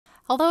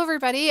Hello,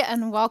 everybody,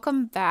 and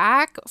welcome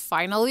back.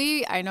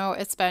 Finally, I know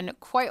it's been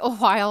quite a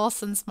while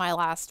since my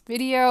last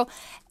video,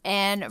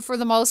 and for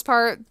the most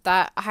part,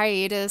 that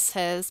hiatus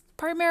has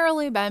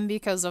primarily been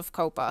because of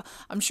COPA.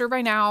 I'm sure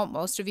by now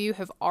most of you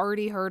have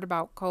already heard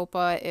about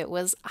COPA. It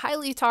was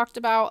highly talked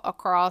about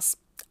across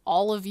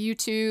all of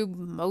YouTube,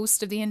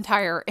 most of the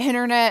entire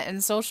internet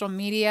and social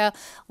media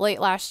late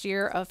last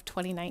year of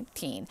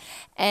 2019.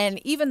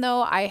 And even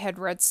though I had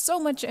read so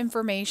much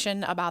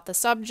information about the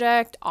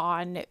subject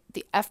on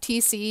the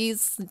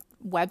FTC's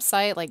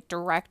website, like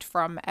direct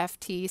from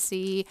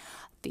FTC,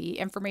 the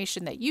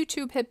information that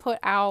YouTube had put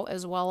out,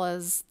 as well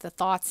as the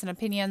thoughts and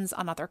opinions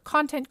on other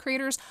content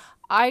creators,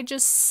 I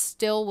just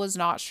still was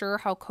not sure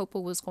how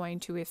COPA was going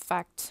to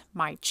affect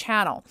my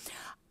channel.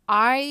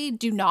 I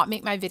do not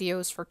make my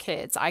videos for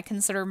kids. I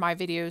consider my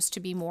videos to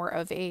be more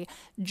of a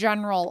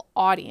general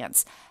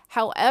audience.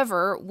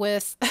 However,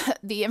 with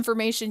the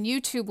information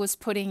YouTube was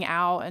putting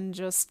out and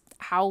just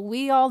how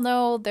we all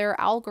know their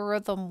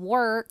algorithm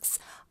works,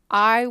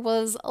 I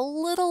was a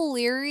little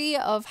leery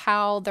of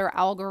how their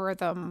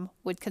algorithm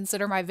would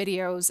consider my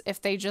videos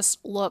if they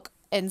just look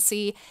and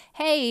see,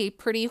 hey,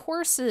 pretty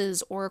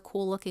horses or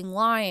cool looking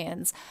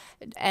lions.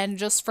 And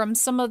just from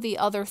some of the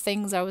other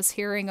things I was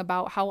hearing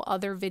about how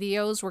other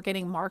videos were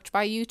getting marked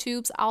by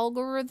YouTube's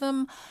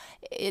algorithm,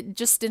 it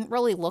just didn't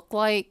really look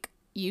like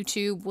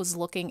YouTube was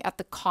looking at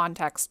the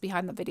context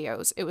behind the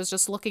videos. It was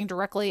just looking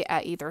directly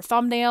at either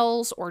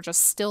thumbnails or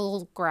just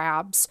still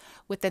grabs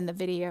within the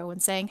video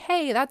and saying,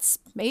 hey, that's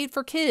made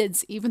for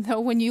kids, even though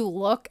when you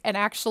look and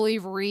actually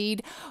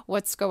read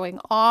what's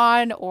going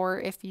on, or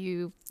if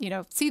you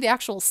see the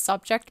actual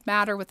subject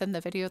matter within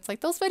the video, it's like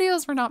those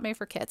videos were not made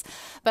for kids.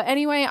 But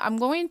anyway, I'm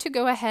going to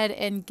go ahead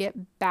and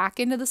get back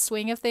into the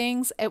swing of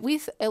things, at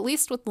least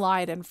with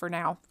Lioden for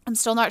now. I'm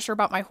still not sure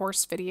about my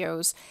horse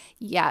videos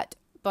yet.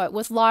 But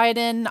with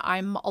Lioden,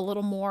 I'm a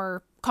little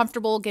more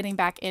comfortable getting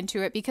back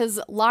into it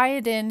because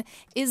Lioden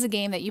is a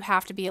game that you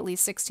have to be at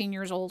least 16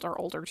 years old or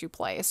older to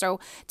play. So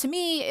to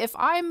me, if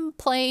I'm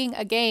playing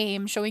a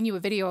game, showing you a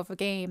video of a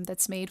game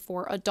that's made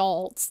for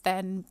adults,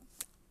 then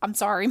I'm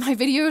sorry, my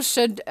videos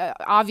should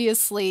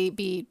obviously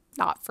be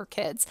not for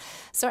kids.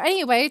 So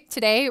anyway,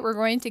 today we're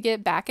going to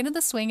get back into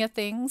the swing of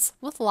things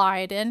with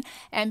Lioden,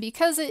 and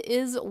because it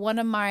is one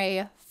of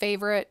my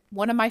favorite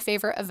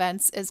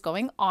events is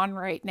going on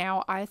right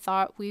now, I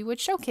thought we would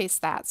showcase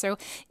that. So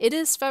it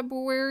is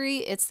February,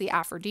 it's the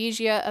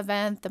Aphrodisia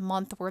event, the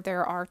month where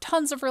there are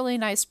tons of really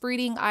nice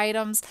breeding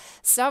items,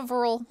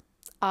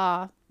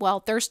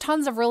 there's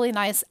tons of really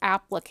nice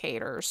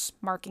applicators,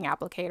 marking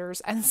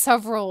applicators, and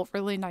several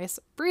really nice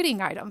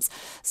breeding items.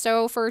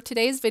 So for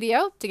today's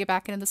video, to get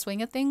back into the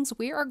swing of things,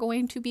 we are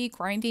going to be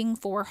grinding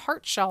for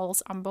heart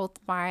shells on both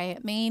my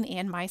main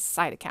and my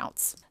side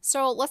accounts.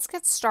 So let's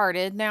get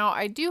started. Now,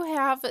 I do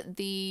have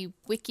the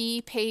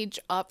wiki page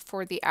up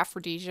for the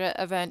Aphrodisia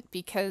event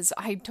because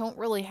I don't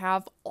really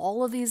have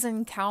all of these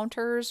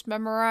encounters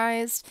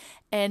memorized,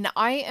 and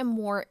I am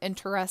more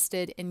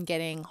interested in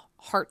getting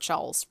heart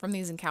shells from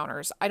these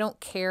encounters. I don't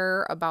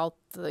care about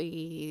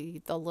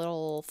the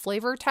little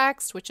flavor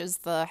text, which is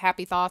the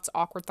happy thoughts,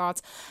 awkward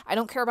thoughts. I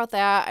don't care about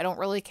that. I don't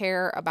really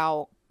care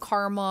about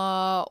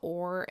karma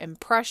or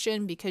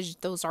impression because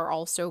those are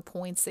also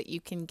points that you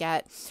can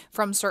get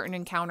from certain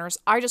encounters.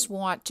 I just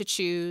want to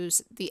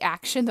choose the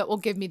action that will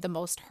give me the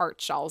most heart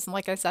shells. And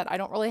like I said, I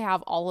don't really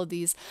have all of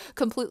these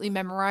completely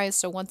memorized,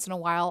 so once in a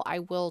while I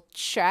will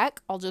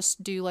check. I'll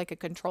just do like a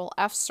control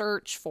F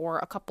search for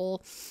a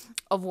couple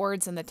of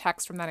words in the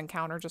text from that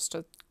encounter just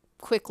to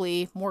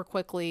more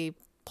quickly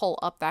pull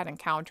up that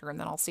encounter, and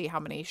then I'll see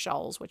how many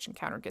shells which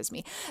encounter gives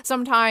me.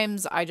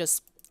 Sometimes I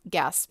just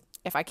guess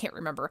if I can't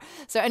remember.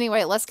 So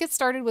anyway, let's get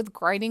started with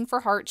grinding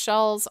for heart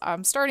shells.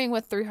 I'm starting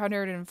with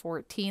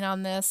 314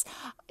 on this.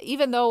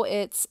 Even though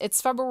it's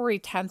February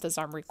 10th as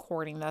I'm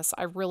recording this,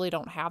 I really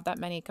don't have that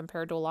many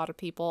compared to a lot of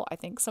people. I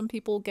think some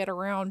people get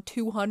around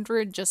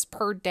 200 just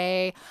per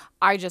day.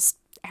 I just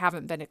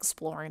haven't been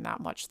exploring that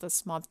much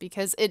this month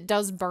because it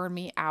does burn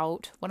me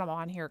out when I'm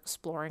on here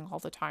exploring all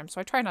the time. So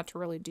I try not to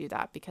really do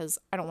that because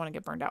I don't want to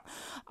get burned out.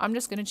 I'm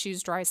just going to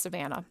choose dry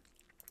savanna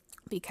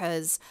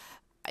because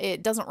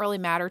it doesn't really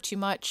matter too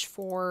much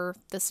for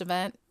this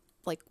event,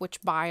 like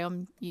which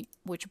biome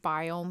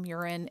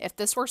you're in. If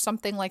this were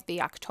something like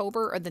the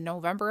October or the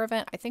November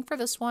event, I think for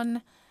this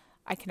one,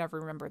 I can never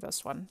remember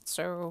this one.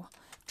 So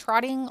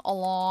trotting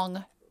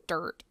along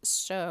dirt.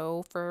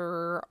 So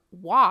for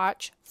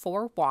watch,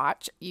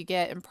 you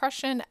get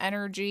impression,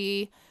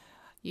 energy.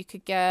 You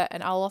could get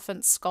an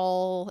elephant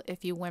skull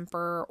if you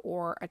whimper,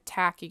 or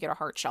attack, you get a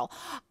heart shell.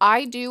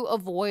 I do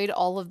avoid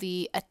all of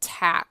the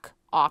attack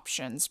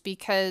options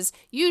because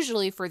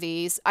usually for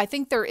these, I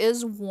think there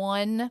is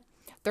one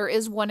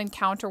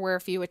encounter where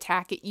if you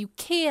attack it, you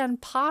can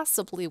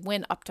possibly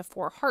win up to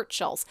 4 heart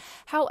shells.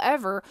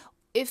 However,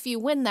 if you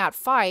win that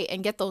fight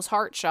and get those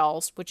heart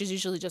shells, which is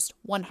usually just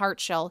one heart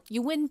shell,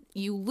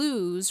 you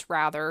lose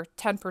rather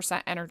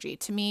 10% energy.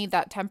 To me,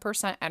 that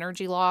 10%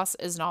 energy loss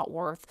is not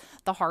worth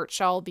the heart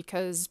shell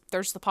because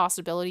there's the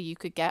possibility you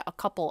could get a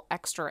couple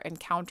extra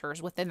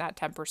encounters within that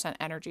 10%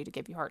 energy to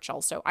give you heart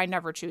shells. So I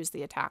never choose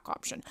the attack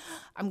option.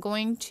 I'm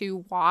going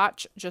to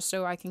watch just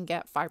so I can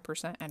get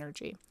 5%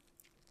 energy.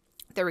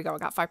 There we go. I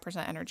got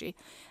 5% energy.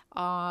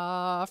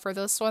 For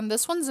this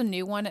one's a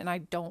new one, and I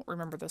don't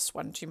remember this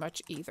one too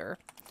much either.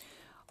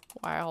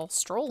 While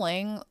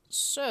strolling,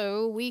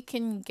 so we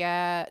can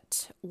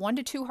get 1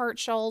 to 2 heart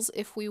shells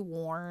if we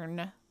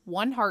warn,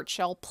 1 heart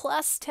shell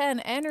plus 10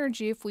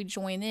 energy if we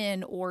join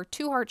in, or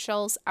 2 heart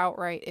shells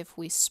outright if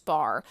we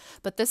spar.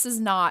 But this is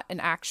not an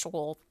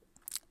actual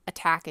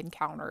attack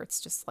encounter. It's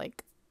just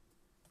like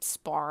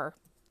spar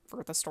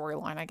for the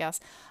storyline, I guess.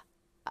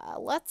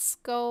 Let's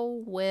go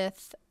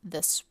with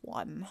this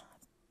one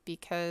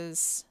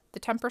because the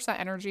 10%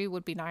 energy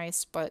would be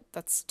nice, but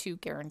that's 2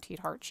 guaranteed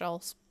heart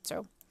shells.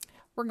 So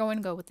we're going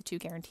to go with the 2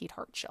 guaranteed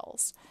heart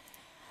shells.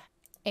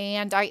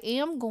 And I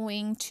am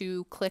going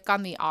to click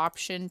on the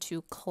option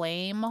to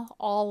claim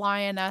all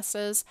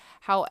lionesses.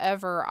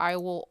 However, I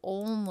will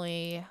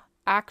only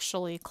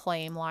actually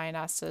claim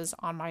lionesses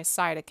on my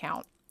side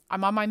account.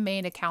 I'm on my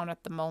main account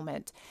at the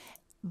moment,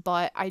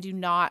 but I do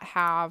not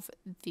have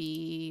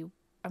the...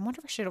 I wonder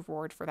if I should have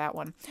roared for that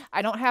one.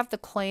 I don't have the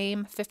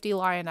claim 50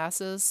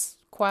 lionesses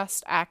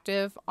quest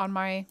active on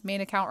my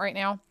main account right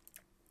now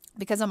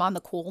because I'm on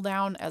the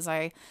cooldown as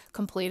I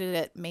completed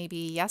it maybe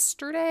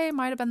yesterday,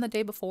 might have been the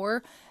day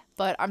before,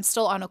 but I'm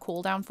still on a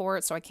cooldown for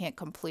it, so I can't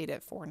complete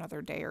it for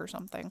another day or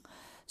something.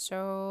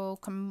 So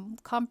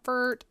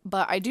comfort,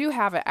 but I do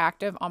have it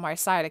active on my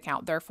side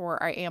account.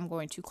 Therefore, I am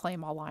going to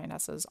claim all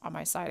lionesses on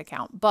my side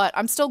account, but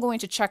I'm still going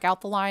to check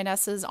out the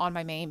lionesses on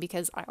my main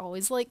because I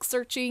always like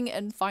searching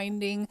and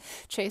finding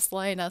chase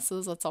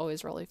lionesses. That's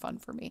always really fun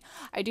for me.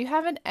 I do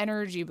have an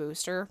energy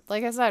booster.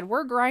 Like I said,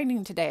 we're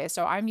grinding today,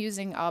 so I'm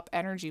using up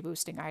energy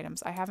boosting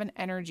items. I have an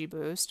energy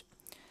boost.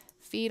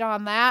 Feed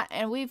on that,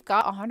 and we've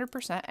got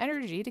 100%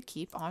 energy to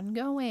keep on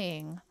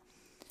going.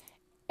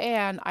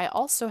 And I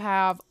also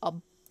have a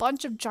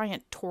bunch of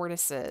giant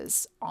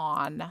tortoises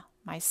on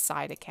my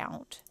side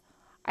account.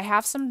 I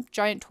have some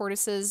giant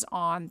tortoises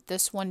on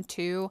this one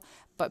too,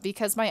 but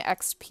because my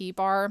XP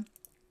bar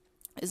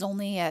is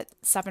only at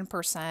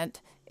 7%,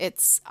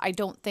 I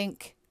don't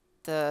think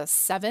the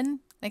 7,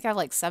 I think I have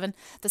like 7,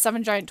 the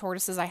 7 giant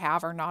tortoises I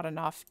have are not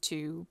enough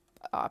to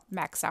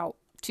max out,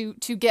 to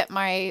get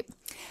my...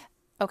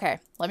 Okay,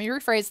 let me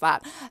rephrase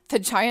that. The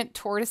giant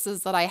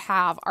tortoises that I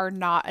have are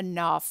not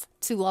enough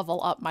to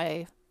level up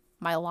my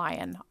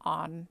lion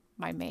on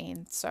my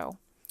main. So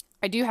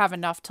I do have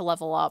enough to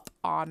level up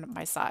on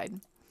my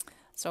side.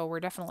 So we're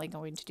definitely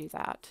going to do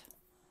that.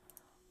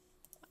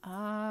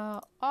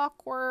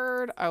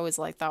 Awkward. I always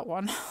like that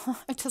one.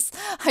 I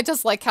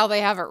just like how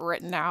they have it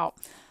written out.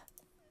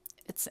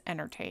 It's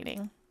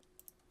entertaining.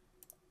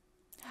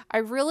 I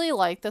really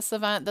like this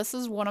event. This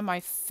is one of my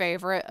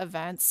favorite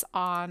events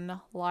on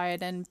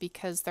Lioden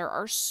because there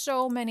are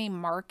so many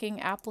marking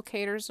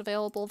applicators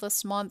available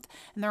this month,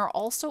 and there are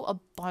also a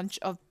bunch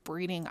of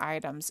breeding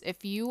items.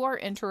 If you are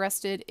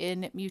interested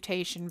in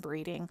mutation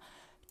breeding,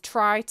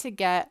 try to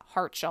get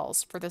heart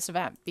shells for this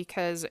event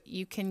because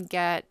you can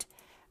get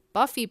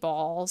Buffy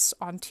balls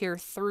on tier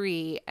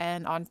 3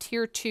 and on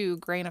tier 2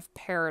 Grain of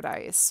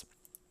Paradise.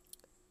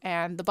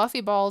 And the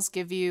Buffy balls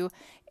give you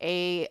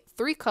a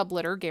 3 cub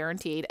litter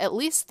guaranteed, at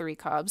least 3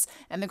 cubs,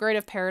 and the Grain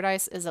of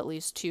Paradise is at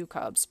least 2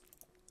 cubs.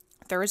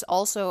 There is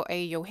also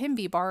a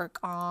Yohimbi bark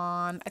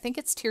on, I think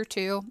it's tier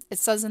 2. It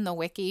says in the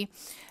wiki,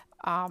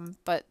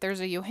 but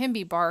there's a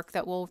Yohimbi bark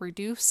that will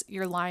reduce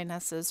your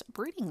lioness's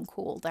breeding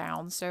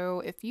cooldown. So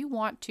if you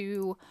want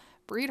to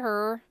breed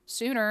her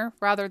sooner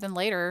rather than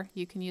later,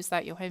 you can use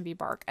that Yohimbi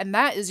bark. And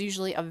that is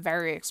usually a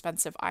very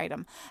expensive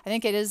item. I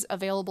think it is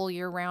available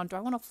year-round. Do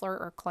I want to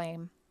flirt or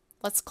claim?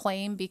 Let's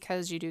claim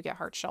because you do get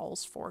heart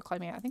shells for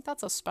claiming. I think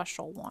that's a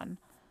special one.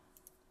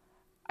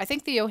 I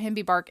think the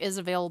Yohimbi bark is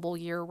available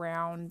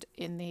year-round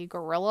in the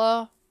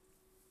Gorilla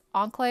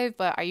Enclave,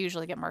 but I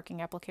usually get marking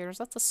applicators.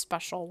 That's a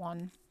special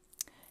one.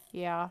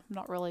 Yeah, I'm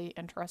not really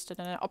interested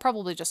in it. I'll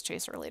probably just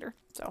chase her later,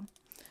 so...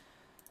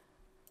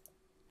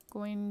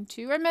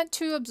 I meant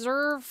to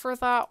observe for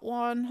that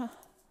one.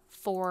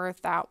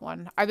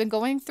 I've been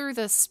going through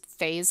this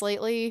phase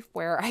lately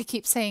where I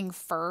keep saying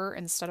fur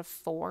instead of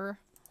 4.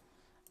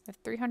 I have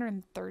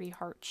 330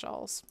 heart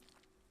shells.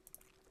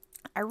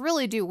 I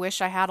really do wish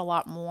I had a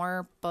lot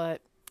more, but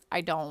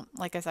I don't.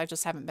 Like I said, I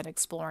just haven't been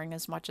exploring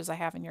as much as I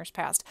have in years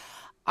past.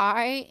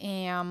 I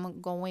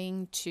am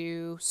going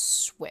to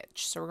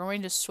switch. So we're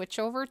going to switch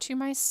over to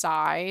my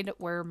side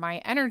where my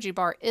energy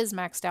bar is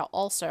maxed out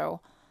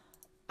also.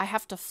 I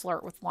have to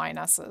flirt with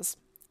lionesses.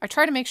 I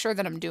try to make sure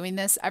that I'm doing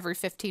this every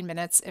 15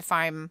 minutes if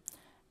I'm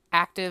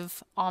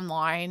active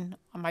online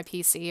on my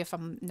PC, if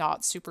I'm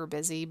not super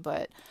busy,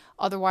 but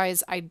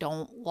otherwise I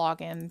don't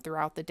log in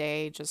throughout the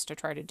day just to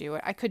try to do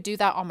it. I could do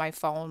that on my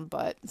phone,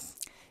 but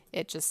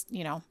It just,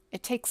 you know,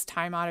 it takes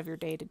time out of your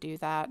day to do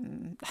that,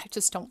 and I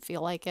just don't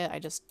feel like it. I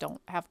just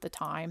don't have the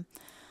time.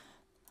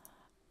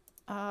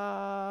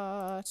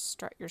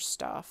 Strut your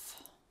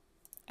stuff.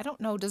 I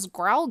don't know, does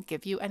growl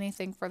give you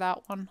anything for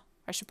that one?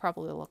 I should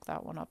probably look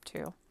that one up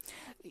too.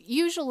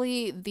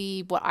 Usually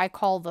the what I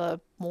call the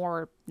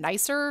more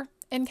nicer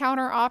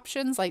encounter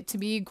options, like to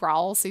me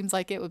growl seems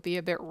like it would be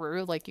a bit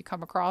rude, like you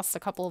come across a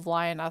couple of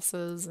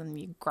lionesses and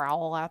you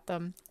growl at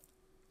them.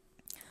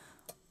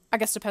 I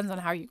guess depends on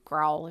how you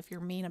growl. If you're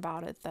mean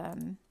about it,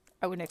 then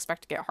I wouldn't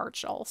expect to get hard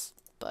shells.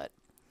 But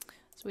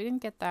so we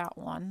didn't get that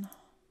one.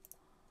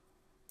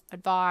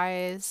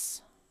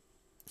 Advise.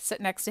 Sit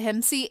next to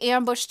him. See,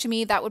 ambush to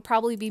me, that would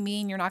probably be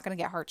mean. You're not going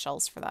to get heart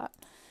shells for that.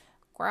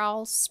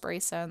 Growl, spray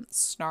scent,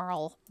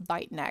 snarl,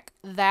 bite neck.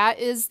 That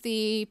is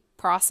the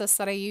process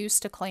that I use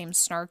to claim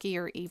snarky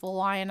or evil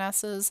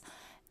lionesses.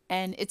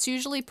 And it's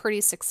usually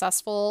pretty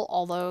successful,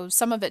 although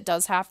some of it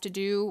does have to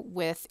do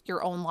with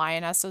your own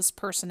lioness's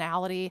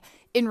personality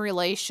in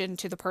relation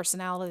to the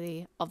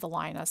personality of the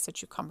lioness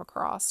that you come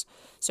across.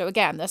 So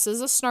again, this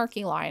is a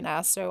snarky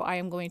lioness, so I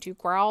am going to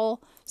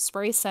growl,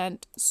 spray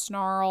scent,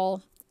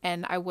 snarl,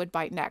 and I would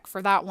bite neck.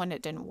 For that one,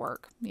 it didn't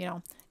work. You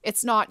know,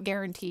 it's not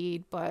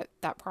guaranteed, but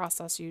that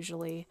process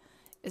usually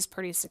is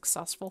pretty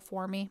successful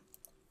for me.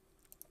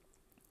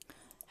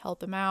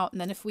 Help him out.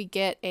 And then if we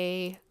get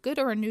a good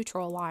or a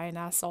neutral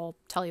lioness, I'll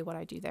tell you what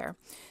I do there.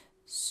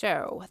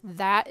 So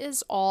that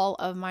is all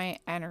of my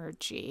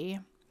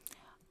energy.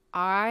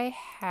 I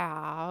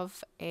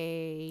have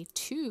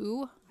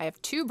two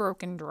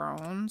broken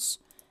drones.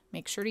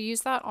 Make sure to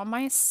use that on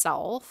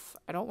myself.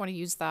 I don't want to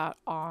use that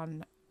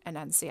on an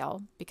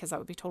NCL because that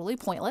would be totally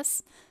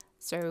pointless.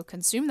 So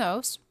consume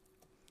those.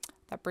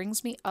 That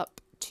brings me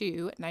up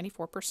to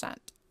 94%.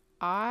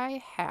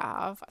 I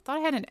thought I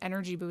had an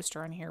energy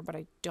booster in here, but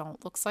I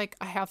don't. Looks like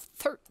I have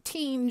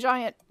 13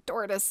 giant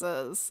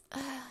tortoises.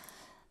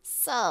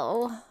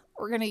 So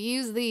we're going to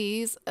use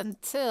these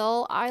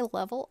until I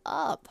level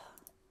up.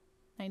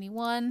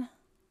 91,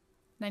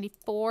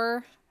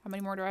 94. How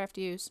many more do I have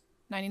to use?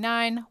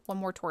 99. One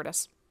more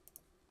tortoise.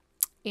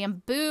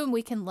 And boom,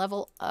 we can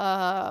level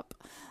up.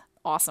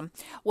 Awesome.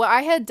 What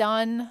I had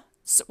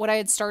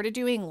started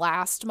doing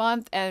last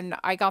month, and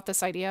I got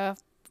this idea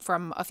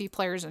from a few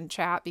players in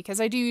chat because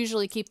I do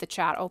usually keep the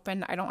chat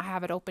open. I don't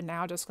have it open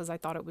now just because I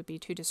thought it would be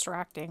too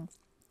distracting.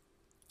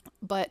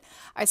 But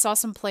I saw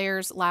some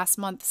players last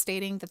month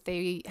stating that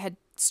they had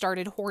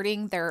started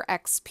hoarding their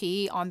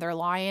XP on their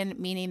lion,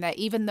 meaning that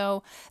even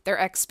though their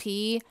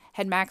XP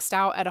had maxed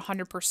out at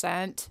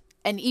 100%,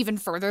 and even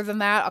further than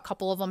that, a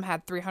couple of them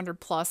had 300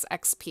 plus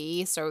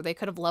XP, so they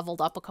could have leveled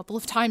up a couple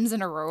of times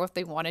in a row if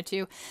they wanted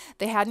to.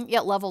 They hadn't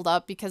yet leveled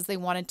up because they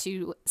wanted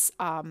to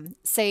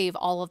save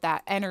all of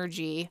that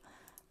energy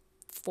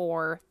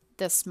for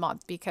this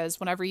month, because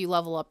whenever you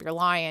level up your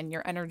lion,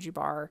 your energy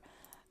bar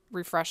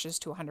refreshes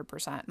to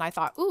 100%. And I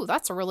thought, ooh,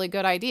 that's a really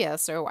good idea.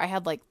 So I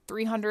had like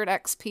 300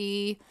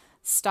 XP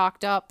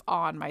stocked up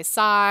on my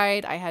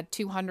side. I had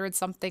 200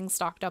 something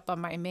stocked up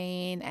on my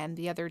main, and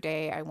the other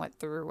day I went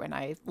through and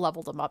I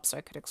leveled them up so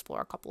I could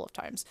explore a couple of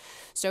times.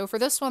 So for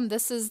this one,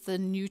 this is the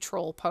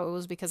neutral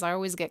pose because I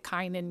always get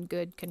kind and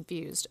good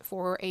confused.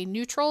 For a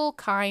neutral,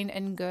 kind,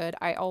 and good,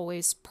 I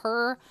always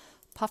purr,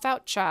 puff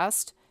out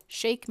chest,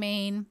 shake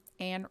mane,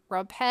 and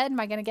rub head. Am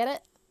I gonna get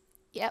it?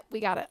 Yep, we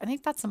got it. I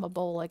think that's a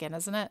Mabola again,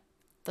 isn't it?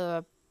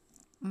 The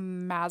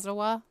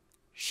Mazawa.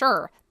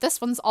 Sure,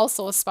 this one's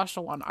also a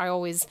special one. I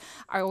always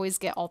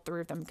get all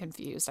three of them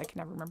confused. I can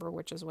never remember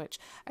which is which.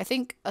 I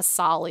think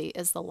Asali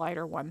is the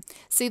lighter one.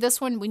 See, this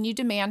one, when you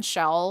demand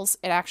shells,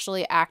 it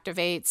actually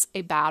activates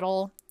a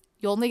battle.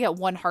 You only get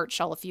one heart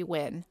shell if you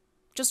win.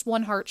 Just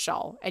one heart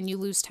shell, and you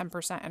lose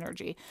 10%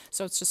 energy.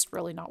 So it's just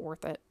really not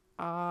worth it.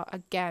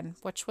 Again,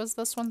 which was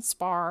this one?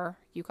 Spar.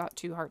 You got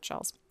 2 heart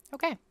shells.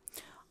 Okay.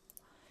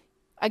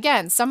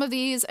 Again, some of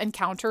these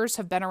encounters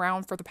have been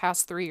around for the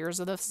past 3 years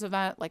of this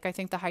event. Like I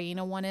think the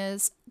hyena one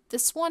is.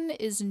 This one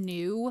is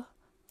new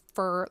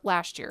for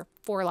last year.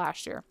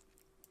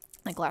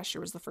 Like last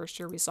year was the first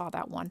year we saw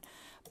that one.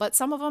 But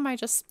some of them I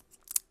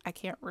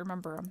can't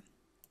remember them.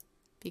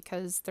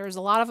 Because there's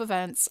a lot of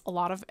events, a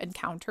lot of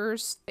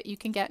encounters that you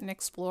can get and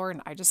explore,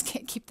 and I just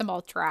can't keep them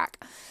all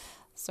track.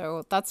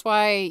 So that's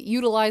why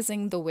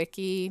utilizing the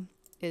wiki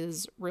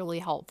is really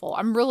helpful.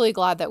 I'm really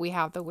glad that we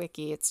have the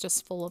wiki. It's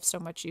just full of so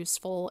much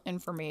useful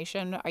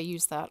information. I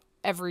use that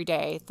every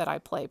day that I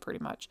play pretty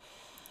much.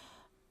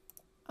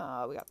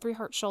 We got 3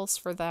 heart shells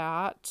for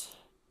that.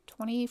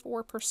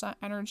 24%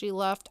 energy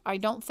left. I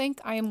don't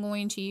think I am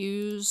going to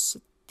use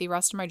the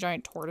rest of my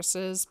giant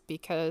tortoises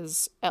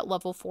because at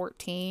level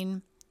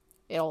 14,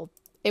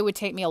 it would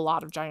take me a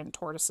lot of giant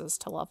tortoises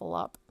to level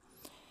up.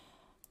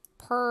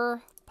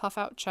 Purr, puff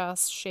out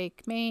chest,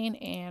 shake mane,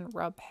 and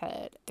rub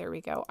head. There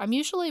we go. I'm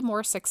usually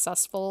more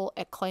successful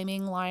at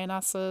claiming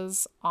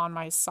lionesses on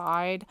my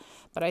side,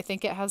 but I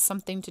think it has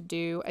something to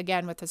do,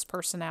 again, with his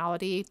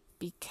personality,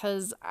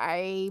 because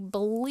I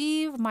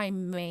believe my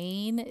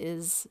main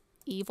is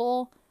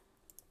evil.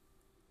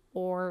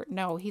 Or,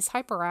 no, he's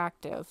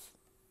hyperactive.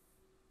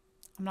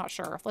 I'm not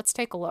sure. Let's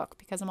take a look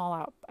because I'm all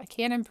out. I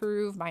can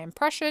improve my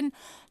impression.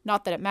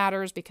 Not that it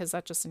matters because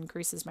that just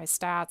increases my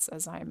stats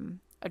as I'm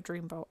a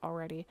dreamboat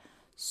already.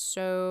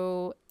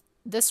 So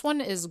this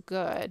one is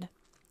good.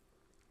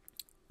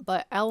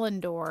 But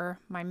Elendor,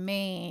 my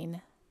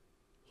main,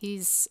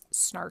 he's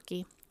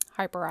snarky,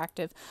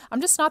 hyperactive.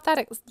 I'm just not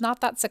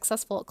that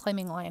successful at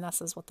claiming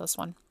lionesses with this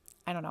one.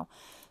 I don't know.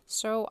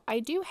 So I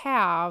do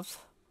have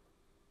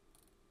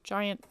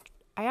I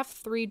have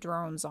 3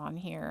 drones on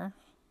here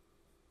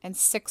and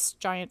 6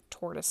 giant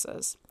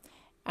tortoises.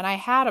 And I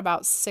had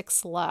about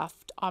 6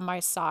 left on my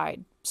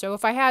side. So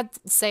if I had,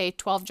 say,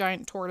 12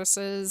 giant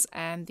tortoises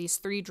and these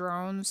 3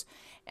 drones,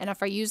 and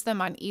if I use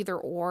them on either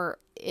or,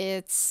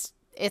 it's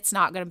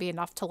not going to be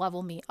enough to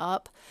level me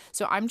up.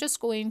 So I'm just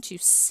going to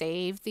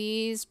save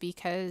these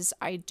because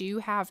I do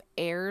have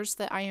heirs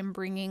that I am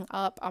bringing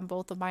up on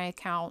both of my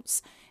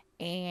accounts.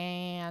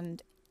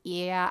 And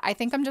yeah, I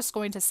think I'm just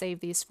going to save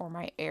these for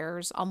my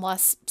heirs,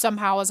 unless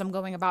somehow as I'm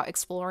going about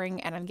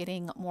exploring and I'm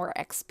getting more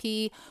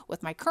XP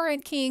with my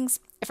current kings,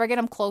 if I get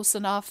them close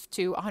enough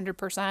to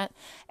 100%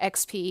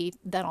 XP,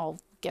 then I'll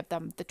give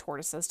them the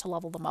tortoises to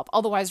level them up.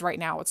 Otherwise, right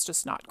now, it's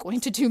just not going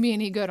to do me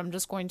any good. I'm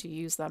just going to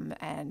use them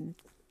and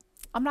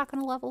I'm not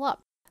going to level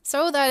up.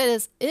 So that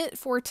is it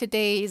for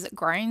today's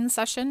grind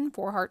session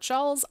for heart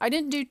shells. I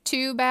didn't do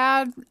too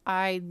bad.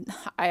 I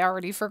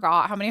already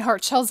forgot how many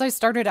heart shells I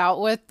started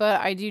out with,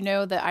 but I do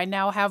know that I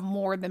now have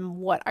more than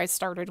what I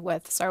started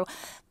with. So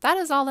that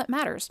is all that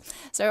matters.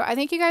 So I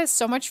thank you guys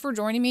so much for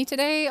joining me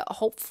today.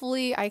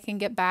 Hopefully I can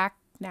get back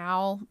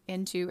now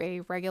into a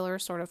regular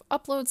sort of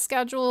upload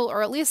schedule,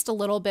 or at least a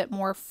little bit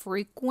more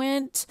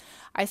frequent.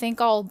 I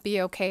think I'll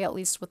be okay at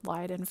least with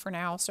Lioden for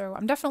now, so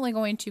I'm definitely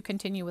going to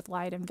continue with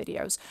Lioden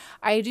videos.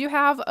 I do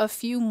have a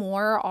few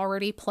more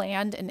already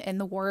planned and in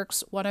the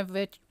works, one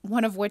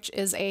of which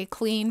is a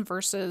clean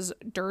versus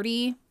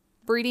dirty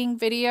breeding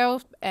video,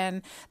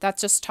 and that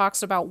just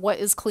talks about what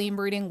is clean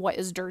breeding, what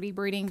is dirty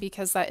breeding,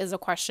 because that is a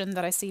question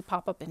that I see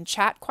pop up in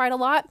chat quite a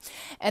lot.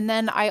 And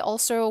then I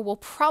also will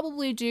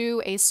probably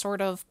do a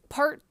sort of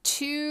part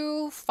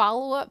 2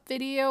 follow-up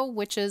video,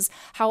 which is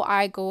how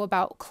I go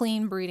about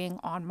clean breeding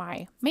on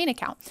my main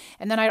account.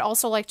 And then I'd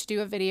also like to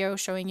do a video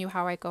showing you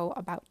how I go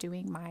about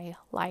doing my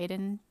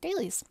Lioden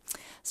dailies.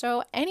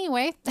 So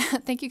anyway,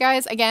 thank you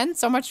guys again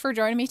so much for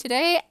joining me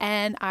today,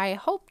 and I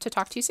hope to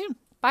talk to you soon.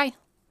 Bye.